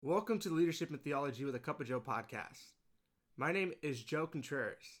Welcome to Leadership and Theology with a Cup of Joe podcast. My name is Joe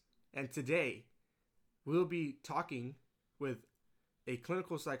Contreras, and today we'll be talking with a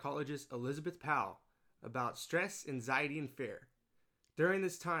clinical psychologist, Elizabeth Powell, about stress, anxiety, and fear. During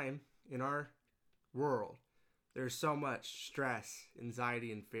this time in our world, there's so much stress,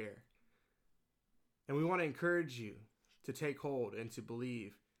 anxiety, and fear. And we want to encourage you to take hold and to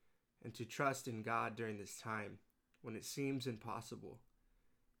believe and to trust in God during this time when it seems impossible.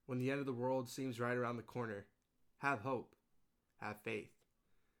 When the end of the world seems right around the corner, have hope, have faith,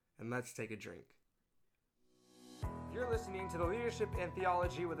 and let's take a drink. You're listening to the Leadership and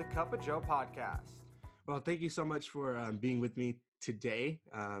Theology with a Cup of Joe podcast. Well, thank you so much for being with me today.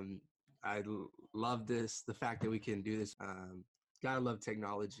 Love this, the fact that we can do this. Gotta love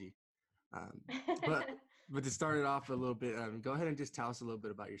technology. But to start it off a little bit, go ahead and just tell us a little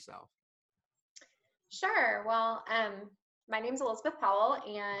bit about yourself. Sure. Well, my name is Elizabeth Powell,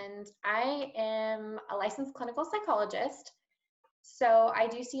 and I am a licensed clinical psychologist. So I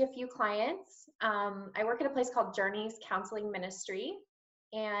do see a few clients. I work at a place called Journeys Counseling Ministry.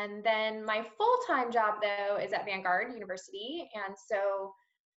 And then my full-time job, though, is at Vanguard University. And so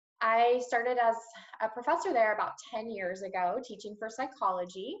I started as a professor there about 10 years ago, teaching for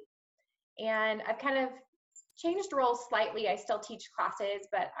psychology. And I've kind of changed roles slightly. I still teach classes,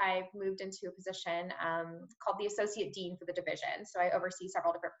 but I've moved into a position called the Associate Dean for the division. So I oversee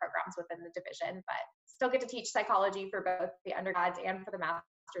several different programs within the division, but still get to teach psychology for both the undergrads and for the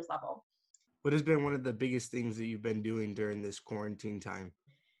master's level. What has been one of the biggest things that you've been doing during this quarantine time?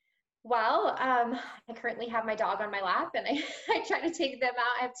 Well, I currently have my dog on my lap, and I try to take them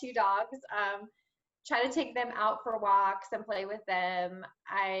out. I have two dogs. Try to take them out for walks and play with them.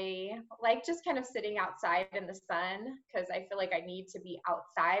 I like just kind of sitting outside in the sun because I feel like I need to be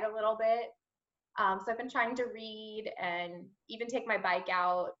outside a little bit. So I've been trying to read and even take my bike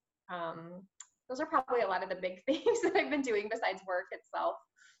out. Those are probably a lot of the big things that I've been doing besides work itself.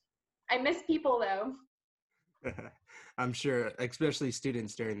 I miss people though. I'm sure, especially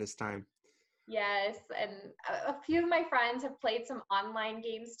students during this time. Yes, and a few of my friends have played some online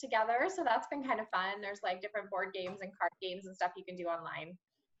games together, so that's been kind of fun. There's like different board games and card games and stuff you can do online.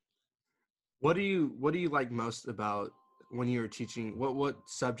 What do you like most about when you're teaching? What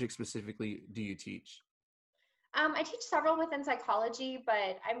subject specifically do you teach? I teach several within psychology,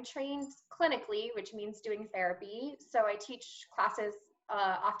 but I'm trained clinically, which means doing therapy. So I teach classes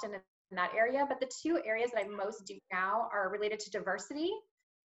often in that area, but the two areas that I most do now are related to diversity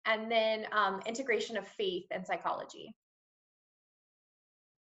and then integration of faith and psychology.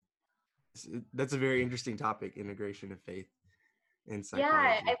 That's a very interesting topic, integration of faith and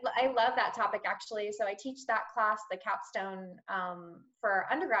psychology. Yeah, I love that topic actually. So I teach that class, the capstone for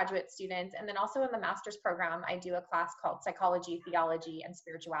undergraduate students. And then also in the master's program, I do a class called Psychology, Theology, and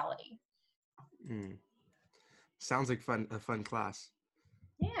Spirituality. Sounds like a fun class.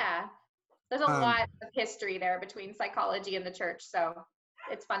 Yeah, there's a lot of history there between psychology and the church. So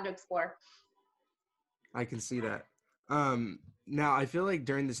it's fun to explore. I can see that. Now, I feel like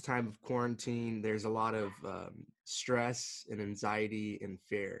during this time of quarantine, there's a lot of stress and anxiety and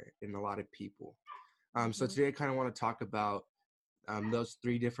fear in a lot of people. So today I kind of want to talk about those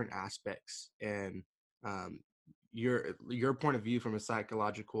three different aspects and your point of view from a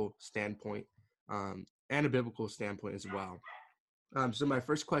psychological standpoint and a biblical standpoint as well. So my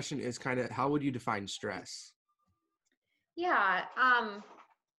first question is kind of, how would you define stress? Yeah.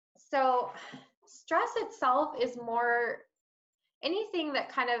 So stress itself is more anything that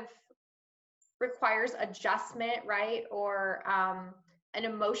kind of requires adjustment, right? Or an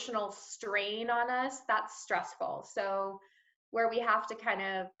emotional strain on us, that's stressful. So where we have to kind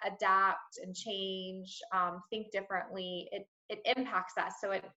of adapt and change, think differently, it impacts us.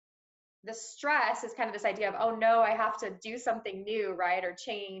 So the stress is kind of this idea of, oh no, I have to do something new, right? Or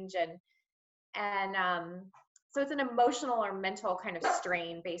change. And so it's an emotional or mental kind of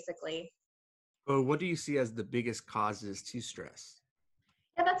strain, basically. Well, what do you see as the biggest causes to stress?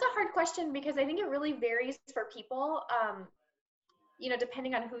 Yeah, that's a hard question because I think it really varies for people.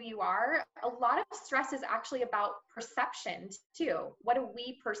 Depending on who you are, a lot of stress is actually about perception too. What do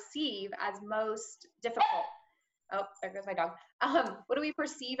we perceive as most difficult? Oh, there goes my dog. What do we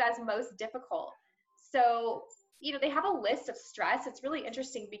perceive as most difficult? So, they have a list of stress. It's really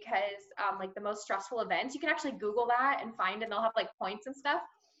interesting because like the most stressful events, you can actually Google that and find, and they'll have like points and stuff.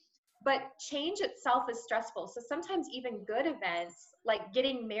 But change itself is stressful. So sometimes even good events like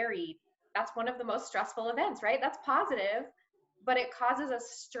getting married, that's one of the most stressful events, right? That's positive, but it causes a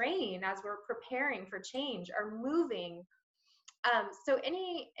strain as we're preparing for change or moving. So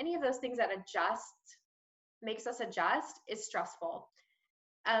any of those things that makes us adjust is stressful.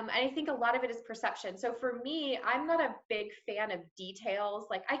 And I think a lot of it is perception. So for me, I'm not a big fan of details.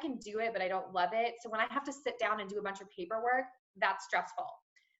 Like I can do it, but I don't love it. So when I have to sit down and do a bunch of paperwork, that's stressful.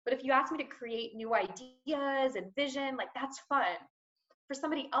 But if you ask me to create new ideas and vision, like that's fun. For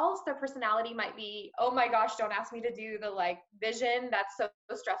somebody else, their personality might be, oh my gosh, don't ask me to do the like vision. That's so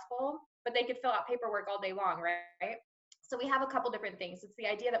stressful. But they could fill out paperwork all day long, right? So we have a couple different things. It's the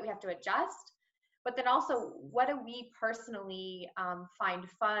idea that we have to adjust, but then also what do we personally find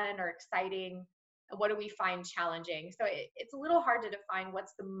fun or exciting? What do we find challenging? So it's a little hard to define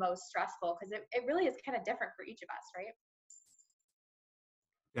what's the most stressful because it really is kind of different for each of us, right?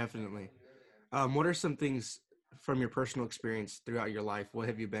 Definitely. What are some things from your personal experience throughout your life? What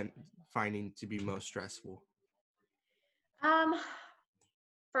have you been finding to be most stressful? Um,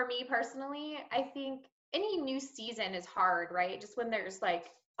 for me personally, I think any new season is hard, right? Just when there's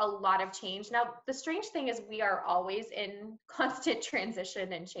like a lot of change. Now, the strange thing is we are always in constant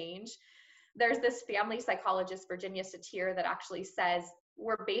transition and change. There's this family psychologist, Virginia Satir, that actually says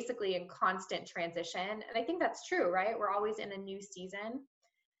we're basically in constant transition. And I think that's true, right? We're always in a new season.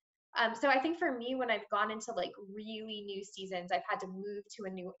 So I think for me, when I've gone into like really new seasons, I've had to move to a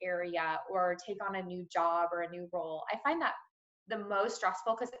new area or take on a new job or a new role. I find that the most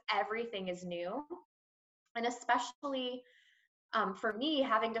stressful because everything is new. And especially for me,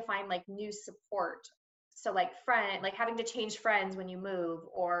 having to find like new support. So like like having to change friends when you move,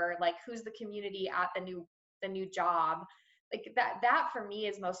 or like who's the community at the new job. Like that for me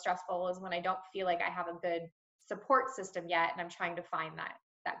is most stressful is when I don't feel like I have a good support system yet and I'm trying to find that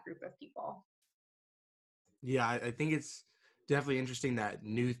group of people. Yeah, I think it's definitely interesting that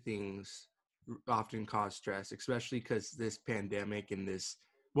new things often cause stress, especially because this pandemic and this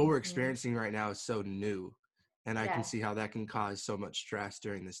what we're Hmm. experiencing right now is so new. And I can Yes. see how that can cause so much stress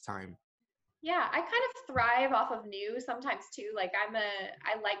during this time. Yeah, I kind of thrive off of new sometimes too. Like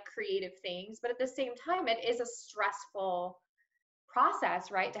I like creative things, but at the same time, it is a stressful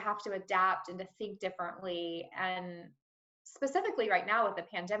process, right? To have to adapt and to think differently. And specifically right now with the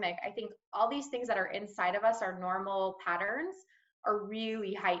pandemic, I think all these things that are inside of us, our normal patterns, are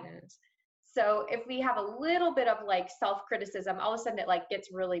really heightened. So if we have a little bit of like self-criticism, all of a sudden it like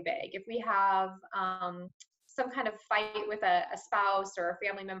gets really big. If we have some kind of fight with a spouse or a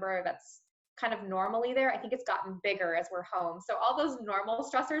family member that's kind of normally there, I think it's gotten bigger as we're home. So all those normal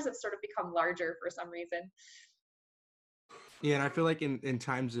stressors have sort of become larger for some reason. Yeah, and I feel like in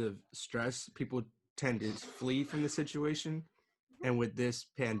times of stress, people tend to flee from the situation. And with this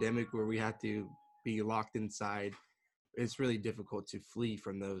pandemic where we have to be locked inside, it's really difficult to flee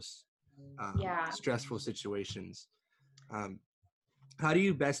from those Yeah. stressful situations. Um, how do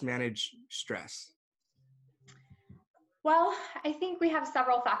you best manage stress? Well, I think we have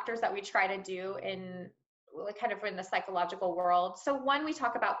several factors that we try to do in like kind of in the psychological world. So one, we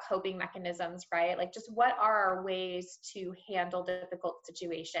talk about coping mechanisms, right? Like just what are our ways to handle difficult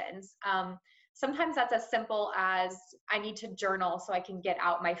situations? Sometimes that's as simple as I need to journal so I can get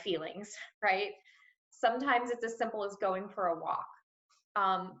out my feelings, right? Sometimes it's as simple as going for a walk.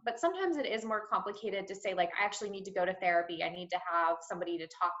 But sometimes it is more complicated to say, like, I actually need to go to therapy. I need to have somebody to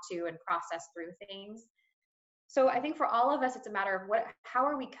talk to and process through things. So I think for all of us, it's a matter of how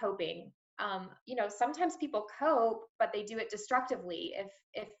are we coping? Sometimes people cope, but they do it destructively.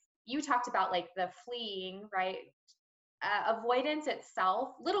 If you talked about like the fleeing, right? Avoidance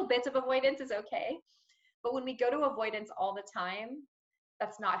itself, little bits of avoidance is okay. But when we go to avoidance all the time,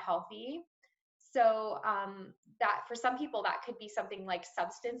 that's not healthy. So that for some people, that could be something like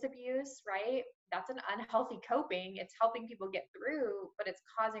substance abuse, right? That's an unhealthy coping. It's helping people get through, but it's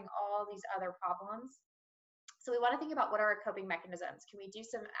causing all these other problems. So we want to think about what are our coping mechanisms. Can we do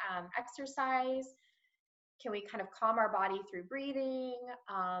some exercise? Can we kind of calm our body through breathing?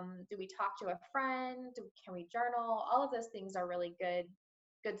 Do we talk to a friend? Can we journal? All of those things are really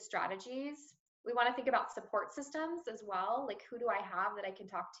good strategies. We want to think about support systems as well. Like who do I have that I can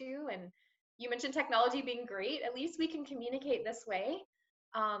talk to? And you mentioned technology being great. At least we can communicate this way.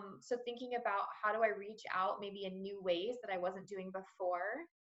 So thinking about how do I reach out maybe in new ways that I wasn't doing before,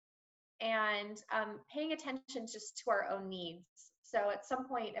 and paying attention just to our own needs. So at some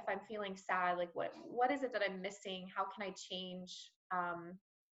point, if I'm feeling sad, like what is it that I'm missing? How can I change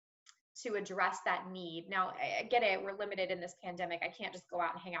to address that need? Now, I get it. We're limited in this pandemic. I can't just go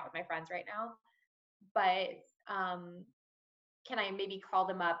out and hang out with my friends right now. But can I maybe call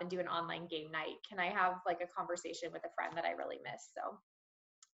them up and do an online game night? Can I have like a conversation with a friend that I really miss? So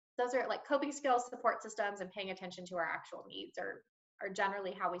those are like coping skills, support systems, and paying attention to our actual needs are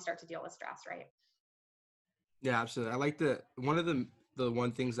generally how we start to deal with stress, right? Yeah, absolutely. I like one of the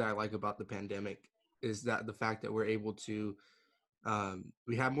one things that I like about the pandemic is that the fact that we're able to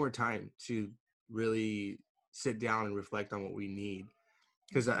we have more time to really sit down and reflect on what we need.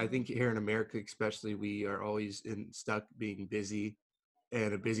 Because I Mm-hmm. think here in America, especially, we are always stuck being busy,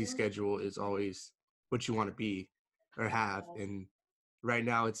 and a busy Mm-hmm. schedule is always what you want to be or have. Yes. And right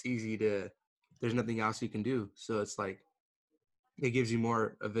now, it's easy to. There's nothing else you can do, so it's like it gives you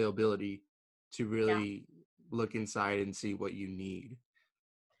more availability to Yeah. really look inside and see what you need.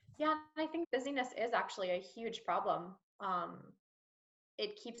 Yeah, and I think busyness is actually a huge problem.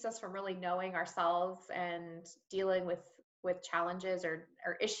 It keeps us from really knowing ourselves and dealing with challenges or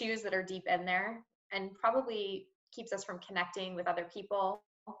issues that are deep in there, and probably keeps us from connecting with other people,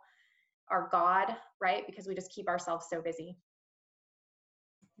 our God, right? Because we just keep ourselves so busy.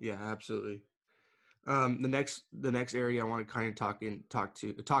 Yeah, absolutely. The next area I want to kind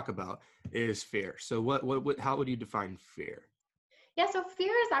of talk about is fear. So what how would you define fear? Yeah, so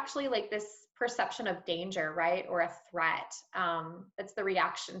fear is actually like this perception of danger, right? Or a threat. It's the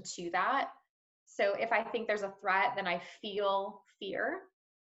reaction to that. So if I think there's a threat, then I feel fear.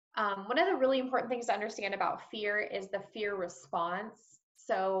 One of the really important things to understand about fear is the fear response.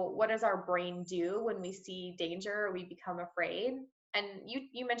 So what does our brain do when we see danger or we become afraid? And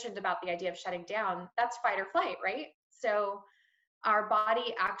you mentioned about the idea of shutting down. That's fight or flight, right? So our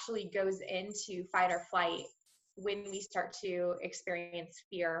body actually goes into fight or flight when we start to experience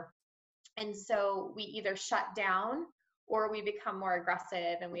fear. And so we either shut down or we become more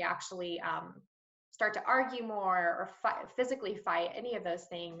aggressive and we actually start to argue more or physically fight, any of those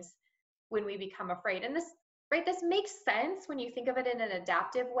things when we become afraid. And this, right, this makes sense when you think of it in an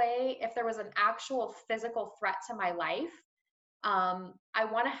adaptive way. If there was an actual physical threat to my life, I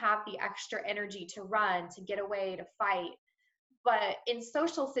want to have the extra energy to run, to get away, to fight. But in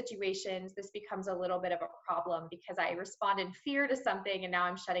social situations, this becomes a little bit of a problem because I respond in fear to something and now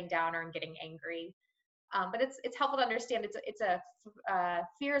I'm shutting down or I'm getting angry. But it's helpful to understand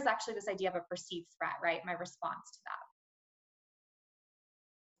fear is actually this idea of a perceived threat, right? My response to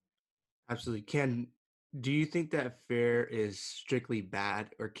that. Absolutely. Do you think that fear is strictly bad,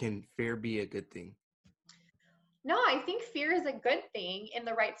 or can fear be a good thing? No, I think fear is a good thing in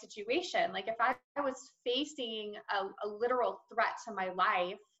the right situation. Like if I was facing a literal threat to my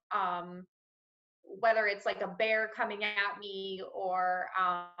life, whether it's like a bear coming at me or,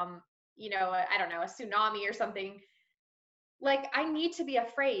 I don't know, a tsunami or something, like I need to be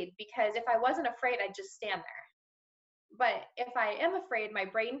afraid because if I wasn't afraid, I'd just stand there. But if I am afraid, my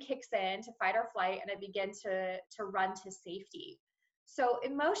brain kicks in to fight or flight and I begin to run to safety. So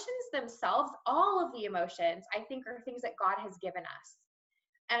emotions themselves, all of the emotions, I think are things that God has given us.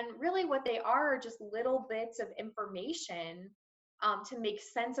 And really what they are just little bits of information to make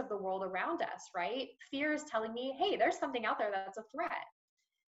sense of the world around us, right? Fear is telling me, hey, there's something out there that's a threat.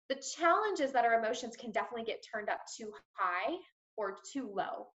 The challenge is that our emotions can definitely get turned up too high or too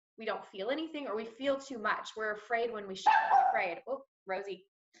low. We don't feel anything or we feel too much. We're afraid when we shouldn't be afraid. Oh, Rosie.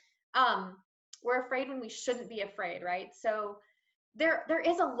 Um, we're afraid when we shouldn't be afraid, right? So there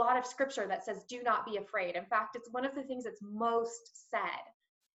is a lot of scripture that says do not be afraid. In fact, it's one of the things that's most said.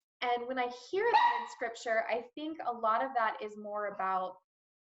 And when I hear that in scripture, I think a lot of that is more about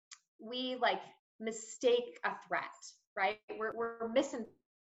we like mistake a threat, right? We're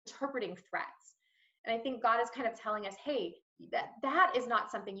misinterpreting threats. And I think God is kind of telling us, hey, that is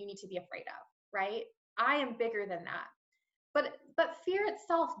not something you need to be afraid of, right? I am bigger than that. But fear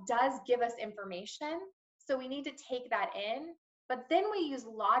itself does give us information. So we need to take that in. But then we use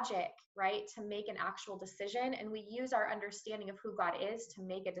logic, right, to make an actual decision. And we use our understanding of who God is to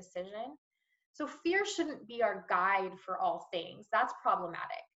make a decision. So fear shouldn't be our guide for all things. That's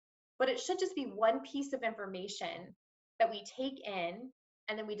problematic. But it should just be one piece of information that we take in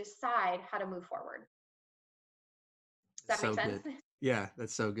and then we decide how to move forward. Does that make So sense? good. Yeah,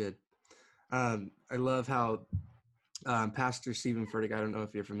 that's so good. I love how Pastor Stephen Furtick, I don't know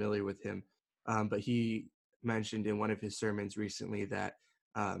if you're familiar with him, but he mentioned in one of his sermons recently that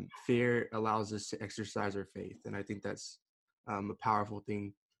fear allows us to exercise our faith. And I think that's a powerful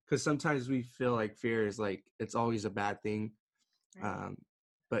thing, because sometimes we feel like fear is like, it's always a bad thing. Right. Um,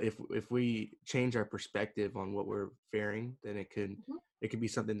 but if we change our perspective on what we're fearing, then Mhm. it could be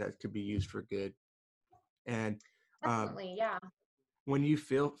something that could be used for good. And um, Definitely. Yeah. when you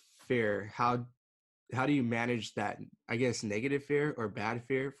feel fear, how do you manage that, I guess, negative fear or bad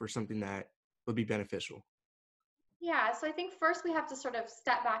fear for something that would be beneficial? Yeah, so I think first we have to sort of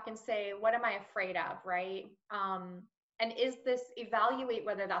step back and say, what am I afraid of, right? And is this evaluate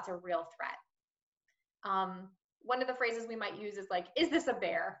whether that's a real threat? One of the phrases we might use is like, is this a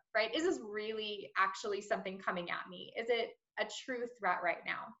bear, right? Is this really actually something coming at me? Is it a true threat right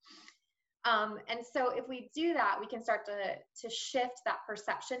now? And so if we do that, we can start to shift that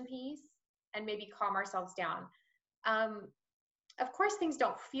perception piece and maybe calm ourselves down. Of course, things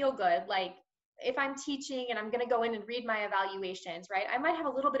don't feel good. Like if I'm teaching and I'm going to go in and read my evaluations, right? I might have a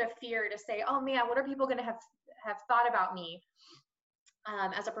little bit of fear to say, oh man, what are people going to have thought about me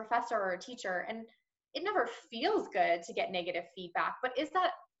as a professor or a teacher? And it never feels good to get negative feedback, but is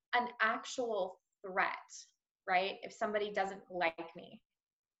that an actual threat, right? If somebody doesn't like me,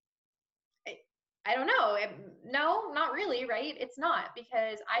 I don't know. No, not really, right? It's not,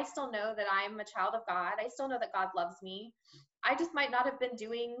 because I still know that I'm a child of God. I still know that God loves me. I just might not have been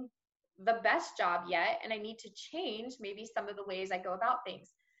doing the best job yet, and I need to change maybe some of the ways I go about things.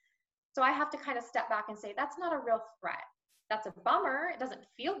 So I have to kind of step back and say, that's not a real threat. That's a bummer. It doesn't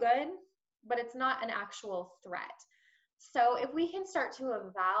feel good, but it's not an actual threat. So if we can start to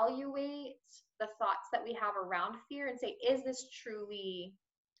evaluate the thoughts that we have around fear and say, is this truly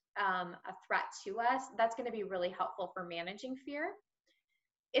a threat to us? That's going to be really helpful for managing fear.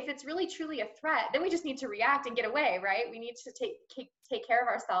 If it's really truly a threat, then we just need to react and get away, right? We need to take care of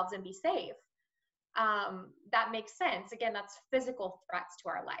ourselves and be safe. That makes sense. Again, that's physical threats to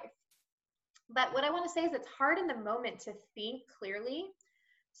our life. But what I want to say is it's hard in the moment to think clearly.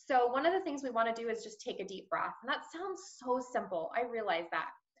 So one of the things we want to do is just take a deep breath. And that sounds so simple. I realize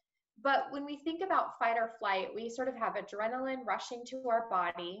that. But when we think about fight or flight, we sort of have adrenaline rushing to our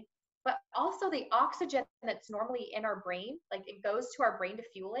body, but also the oxygen that's normally in our brain, like it goes to our brain to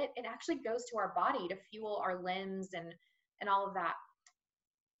fuel it. It actually goes to our body to fuel our limbs and all of that.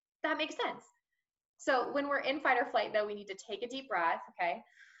 That makes sense. So when we're in fight or flight, though, we need to take a deep breath, okay?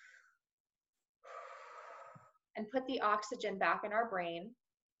 And put the oxygen back in our brain.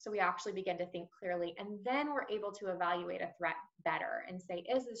 So we actually begin to think clearly, and then we're able to evaluate a threat better and say,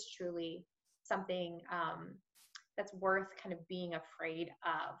 is this truly something that's worth kind of being afraid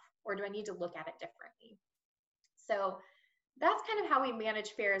of, or do I need to look at it differently? So that's kind of how we manage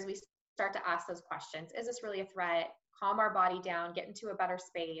fear, as we start to ask those questions. Is this really a threat? Calm our body down, get into a better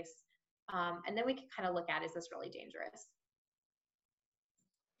space, and then we can kind of look at, is this really dangerous?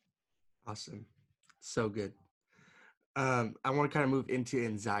 Awesome. So good. I want to kind of move into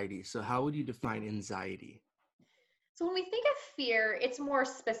anxiety. So how would you define anxiety? So when we think of fear, it's more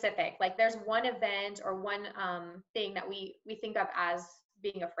specific. Like there's one event or one thing that we think of as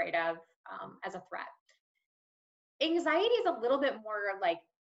being afraid of as a threat. Anxiety is a little bit more like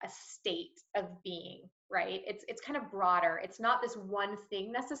a state of being, right? It's kind of broader. It's not this one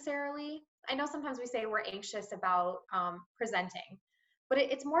thing necessarily. I know sometimes we say we're anxious about presenting, but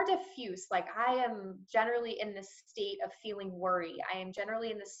it's more diffuse. Like I am generally in this state of feeling worry. I am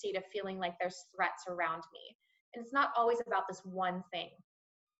generally in this state of feeling like there's threats around me. And it's not always about this one thing.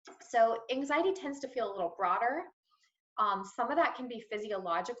 So anxiety tends to feel a little broader. Some of that can be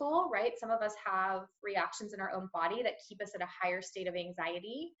physiological, right? Some of us have reactions in our own body that keep us at a higher state of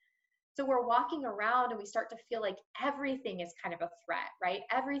anxiety. So we're walking around and we start to feel like everything is kind of a threat, right?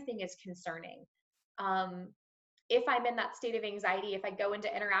 Everything is concerning. If I'm in that state of anxiety, if I go in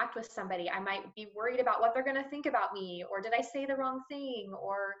to interact with somebody, I might be worried about what they're going to think about me, or did I say the wrong thing?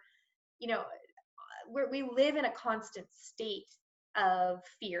 Or, we live in a constant state of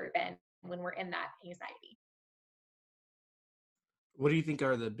fear then when we're in that anxiety. What do you think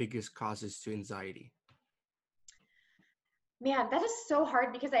are the biggest causes to anxiety? Man, that is so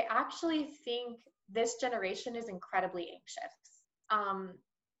hard, because I actually think this generation is incredibly anxious.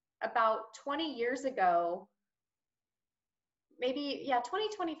 About 20 years ago, maybe,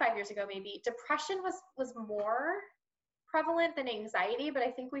 25 years ago, maybe, depression was more prevalent than anxiety, but I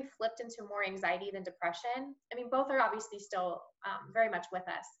think we flipped into more anxiety than depression. I mean, both are obviously still very much with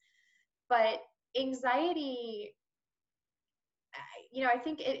us, but anxiety, I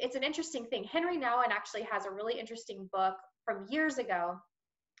think it's an interesting thing. Henry Nouwen actually has a really interesting book from years ago,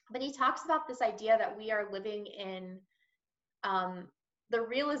 but he talks about this idea that we are living in the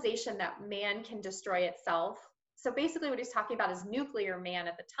realization that man can destroy itself. So basically what he's talking about is nuclear man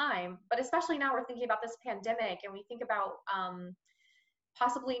at the time, but especially now we're thinking about this pandemic, and we think about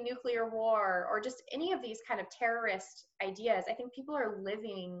possibly nuclear war or just any of these kind of terrorist ideas. I think people are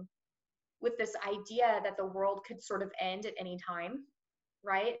living with this idea that the world could sort of end at any time,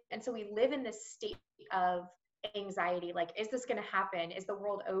 right? And so we live in this state of anxiety, like, is this going to happen? Is the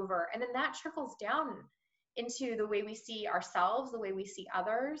world over? And then that trickles down into the way we see ourselves, the way we see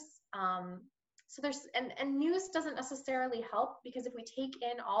others. So there's, and news doesn't necessarily help, because if we take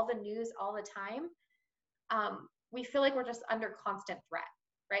in all the news all the time, we feel like we're just under constant threat,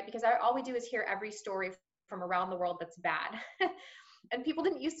 right? Because all we do is hear every story from around the world that's bad. And people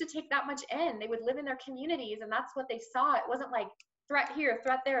didn't used to take that much in. They would live in their communities and that's what they saw. It wasn't like threat here,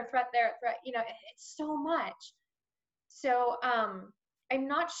 threat there, threat there, threat, it's so much. So I'm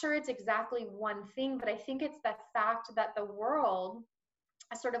not sure it's exactly one thing, but I think it's the fact that the world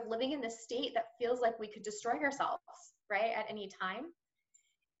is sort of living in this state that feels like we could destroy ourselves, right, at any time.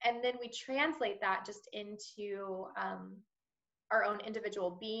 And then we translate that just into our own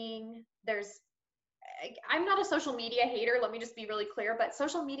individual being. I'm not a social media hater, let me just be really clear, but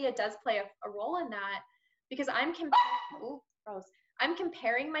social media does play a role in that, because I'm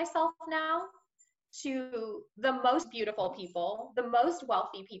comparing myself now to the most beautiful people, the most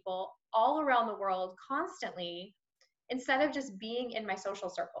wealthy people all around the world constantly, instead of just being in my social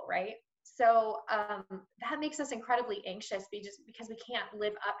circle, right? So that makes us incredibly anxious because we can't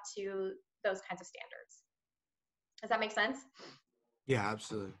live up to those kinds of standards. Does that make sense? Yeah,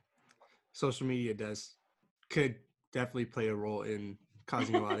 absolutely. Social media could definitely play a role in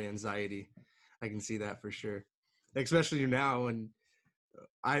causing a lot of anxiety. I can see that for sure, especially now. And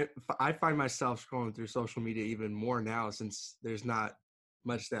I find myself scrolling through social media even more now, since there's not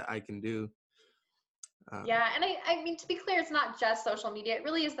much that I can do. Yeah, and I mean, to be clear, it's not just social media. It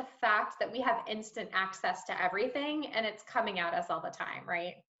really is the fact that we have instant access to everything, and it's coming at us all the time,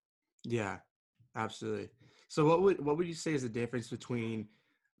 right? Yeah, absolutely. So what would you say is the difference between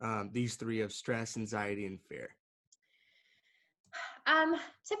these three of stress, anxiety, and fear?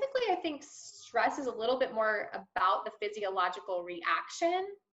 Typically, I think stress is a little bit more about the physiological reaction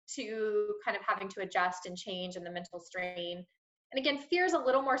to kind of having to adjust and change and the mental strain. And again, fear is a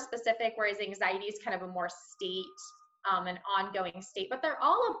little more specific, whereas anxiety is kind of a more state, an ongoing state. But they're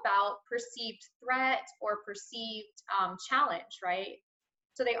all about perceived threat or perceived challenge, right?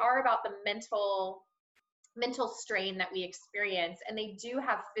 So they are about the mental strain that we experience, and they do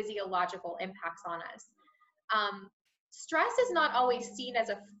have physiological impacts on us. Um, Stress is not always seen as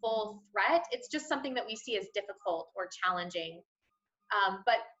a full threat. It's just something that we see as difficult or challenging.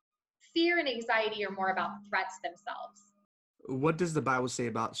 But fear and anxiety are more about threats themselves. What does the Bible say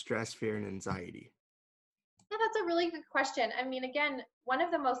about stress, fear, and anxiety? Yeah, that's a really good question. I mean, again, one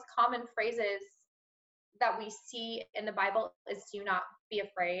of the most common phrases that we see in the Bible is do not be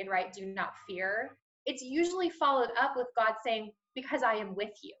afraid, right? Do not fear. It's usually followed up with God saying, because I am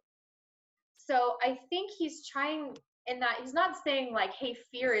with you. So I think he's trying in that, he's not saying like, hey,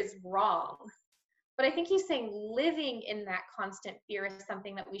 fear is wrong. But I think he's saying living in that constant fear is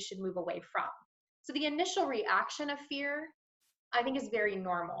something that we should move away from. So the initial reaction of fear, I think, is very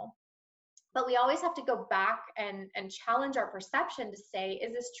normal. But we always have to go back and challenge our perception to say,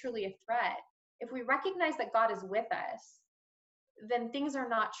 is this truly a threat? If we recognize that God is with us, then things are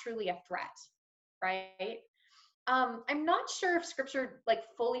not truly a threat, right? I'm not sure if scripture like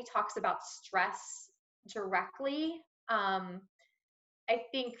fully talks about stress directly. I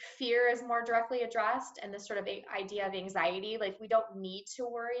think fear is more directly addressed, and this sort of idea of anxiety, like we don't need to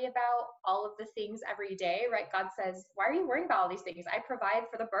worry about all of the things every day, right? God says, why are you worrying about all these things? I provide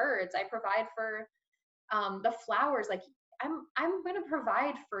for the birds. I provide for the flowers. Like I'm going to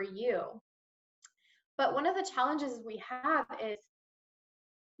provide for you. But one of the challenges we have is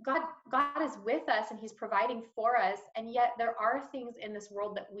God is with us and he's providing for us. And yet there are things in this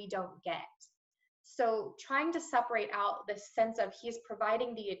world that we don't get. So trying to separate out the sense of he's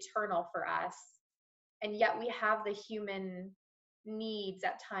providing the eternal for us, and yet we have the human needs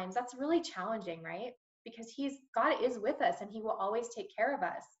at times, that's really challenging, right? Because God is with us and he will always take care of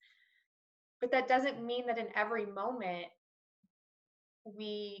us. But that doesn't mean that in every moment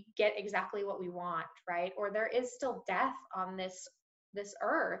we get exactly what we want, right? Or there is still death on this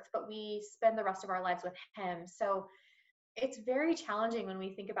earth, but we spend the rest of our lives with him. So it's very challenging when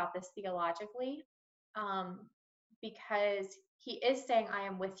we think about this theologically, because he is saying, I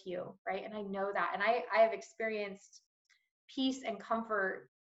am with you, right? And I know that. And I have experienced peace and comfort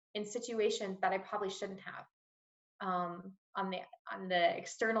in situations that I probably shouldn't have, on the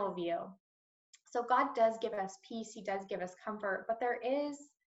external view. So God does give us peace. He does give us comfort, but there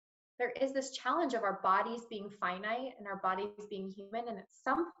is this challenge of our bodies being finite and our bodies being human. And at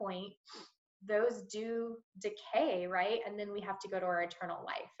some point, those do decay, right? And then we have to go to our eternal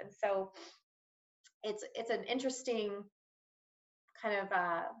life. And so it's an interesting kind of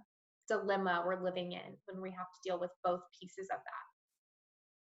dilemma we're living in when we have to deal with both pieces of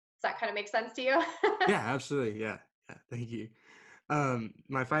that. Does that kind of make sense to you? Yeah, absolutely. Yeah, thank you.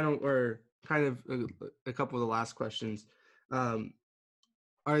 My final, or kind of a couple of the last questions,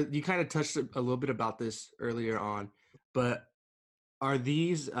 are you kind of touched a little bit about this earlier on, but are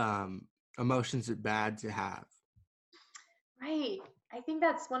these emotions bad to have? Right. I think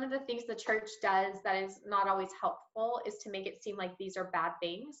that's one of the things the church does that is not always helpful, is to make it seem like these are bad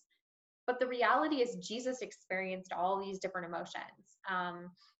things. But the reality is Jesus experienced all these different emotions.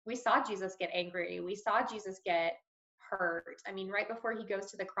 We saw Jesus get angry. We saw Jesus get hurt. I mean, right before he goes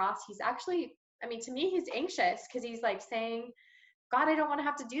to the cross, he's actually, I mean, to me, he's anxious because he's like saying, God, I don't want to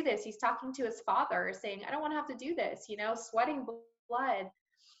have to do this. He's talking to his father saying, I don't want to have to do this, sweating blood.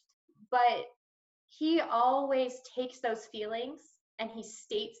 But he always takes those feelings and he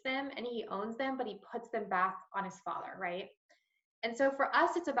states them and he owns them, but he puts them back on his father, right? And so for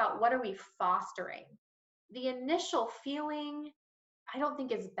us, it's about what are we fostering? The initial feeling, I don't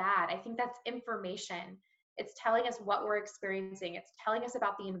think is bad. I think that's information. It's telling us what we're experiencing. It's telling us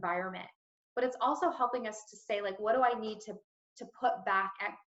about the environment, but it's also helping us to say, like, what do I need to put back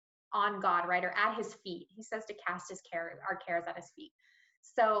on God, right? Or at his feet. He says to cast our cares at his feet.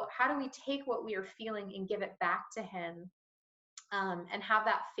 So how do we take what we are feeling and give it back to him, and have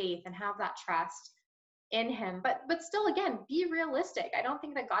that faith and have that trust in him, but still, again, be realistic. I don't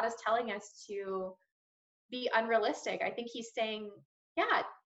think that God is telling us to be unrealistic. I think he's saying, yeah,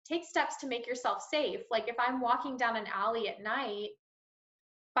 take steps to make yourself safe. Like if I'm walking down an alley at night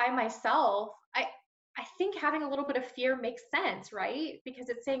by myself, I think having a little bit of fear makes sense, right? Because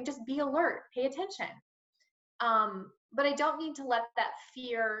it's saying just be alert, pay attention. But I don't need to let that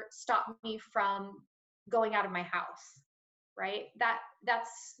fear stop me from going out of my house, right?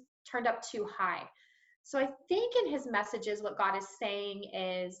 That's turned up too high. So I think in his messages, what God is saying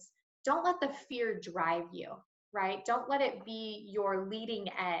is, don't let the fear drive you, right? Don't let it be your leading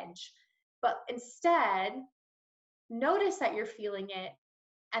edge, but instead notice that you're feeling it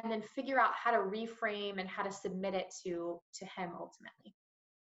and then figure out how to reframe and how to submit it to him ultimately.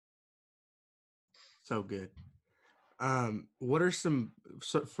 So good. What are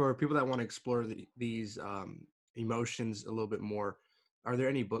for people that want to explore these emotions a little bit more, are there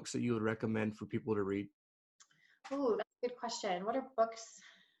any books that you would recommend for people to read? Oh, that's a good question. What are books?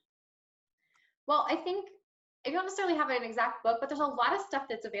 Well, I think I don't necessarily have an exact book, but there's a lot of stuff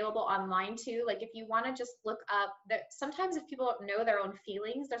that's available online too. Like if you want to just look up that, sometimes if people don't know their own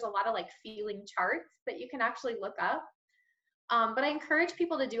feelings, there's a lot of like feeling charts that you can actually look up. But I encourage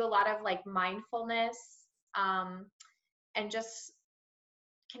people to do a lot of like mindfulness, and just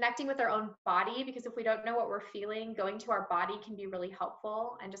connecting with their own body, because if we don't know what we're feeling, going to our body can be really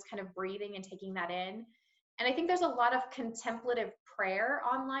helpful, and just kind of breathing and taking that in. And I think there's a lot of contemplative prayer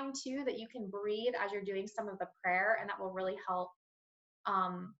online too, that you can breathe as you're doing some of the prayer, and that will really help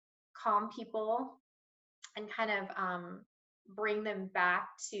calm people and kind of bring them back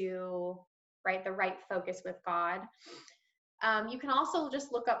to the right focus with God. You can also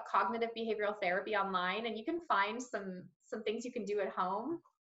just look up cognitive behavioral therapy online, and you can find some things you can do at home.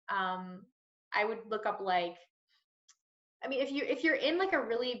 I would look up if you're in like a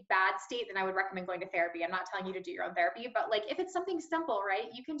really bad state, then I would recommend going to therapy. I'm not telling you to do your own therapy, but like if it's something simple, right,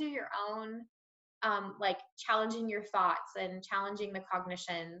 you can do your own, like challenging your thoughts and challenging the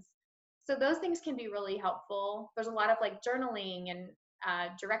cognitions. So those things can be really helpful. There's a lot of like journaling and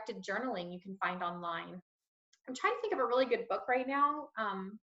directed journaling you can find online. I'm trying to think of a really good book right now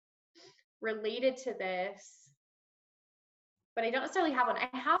related to this, but I don't necessarily have one.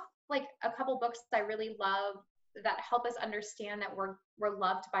 I have like a couple books I really love that help us understand that we're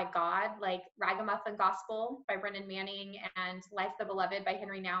loved by God, like Ragamuffin Gospel by Brennan Manning and Life the Beloved by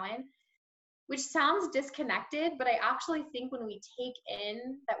Henry Nouwen, which sounds disconnected, but I actually think when we take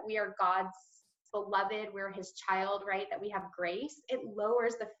in that we are God's beloved, we're his child, right, that we have grace, it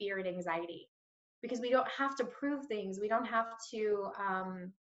lowers the fear and anxiety, because we don't have to prove things. We don't have to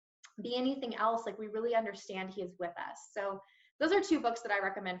be anything else. Like we really understand he is with us. So those are two books that I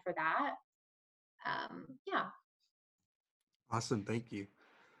recommend for that. Yeah. Awesome. Thank you.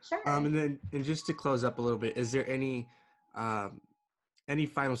 Sure. And just to close up a little bit, is there any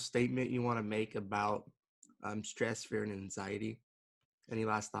final statement you want to make about stress, fear, and anxiety? Any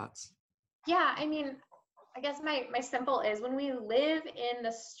last thoughts? Yeah. I guess my simple is, when we live in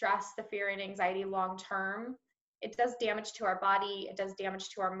the stress, the fear, and anxiety long term, it does damage to our body. It does damage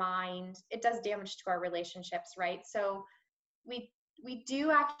to our mind. It does damage to our relationships, right? So we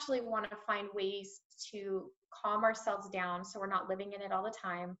do actually want to find ways to calm ourselves down so we're not living in it all the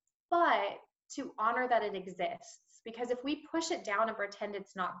time, but to honor that it exists. Because if we push it down and pretend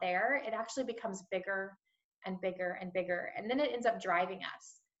it's not there, it actually becomes bigger and bigger and bigger, and then it ends up driving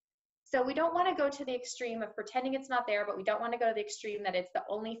us. So we don't want to go to the extreme of pretending it's not there, but we don't want to go to the extreme that it's the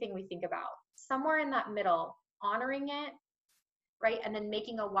only thing we think about. Somewhere in that middle, honoring it, right? And then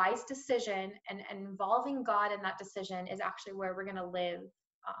making a wise decision and involving God in that decision is actually where we're going to live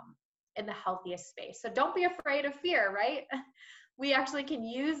in the healthiest space. So don't be afraid of fear, right? We actually can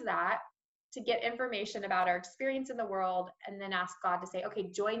use that to get information about our experience in the world, and then ask God to say, okay,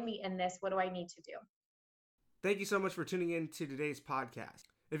 join me in this. What do I need to do? Thank you so much for tuning in to today's podcast.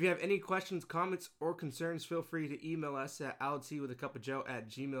 If you have any questions, comments, or concerns, feel free to email us at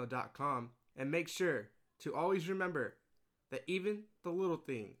ldtwithacupofjoe@gmail.com. And make sure to always remember that even the little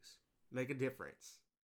things make a difference.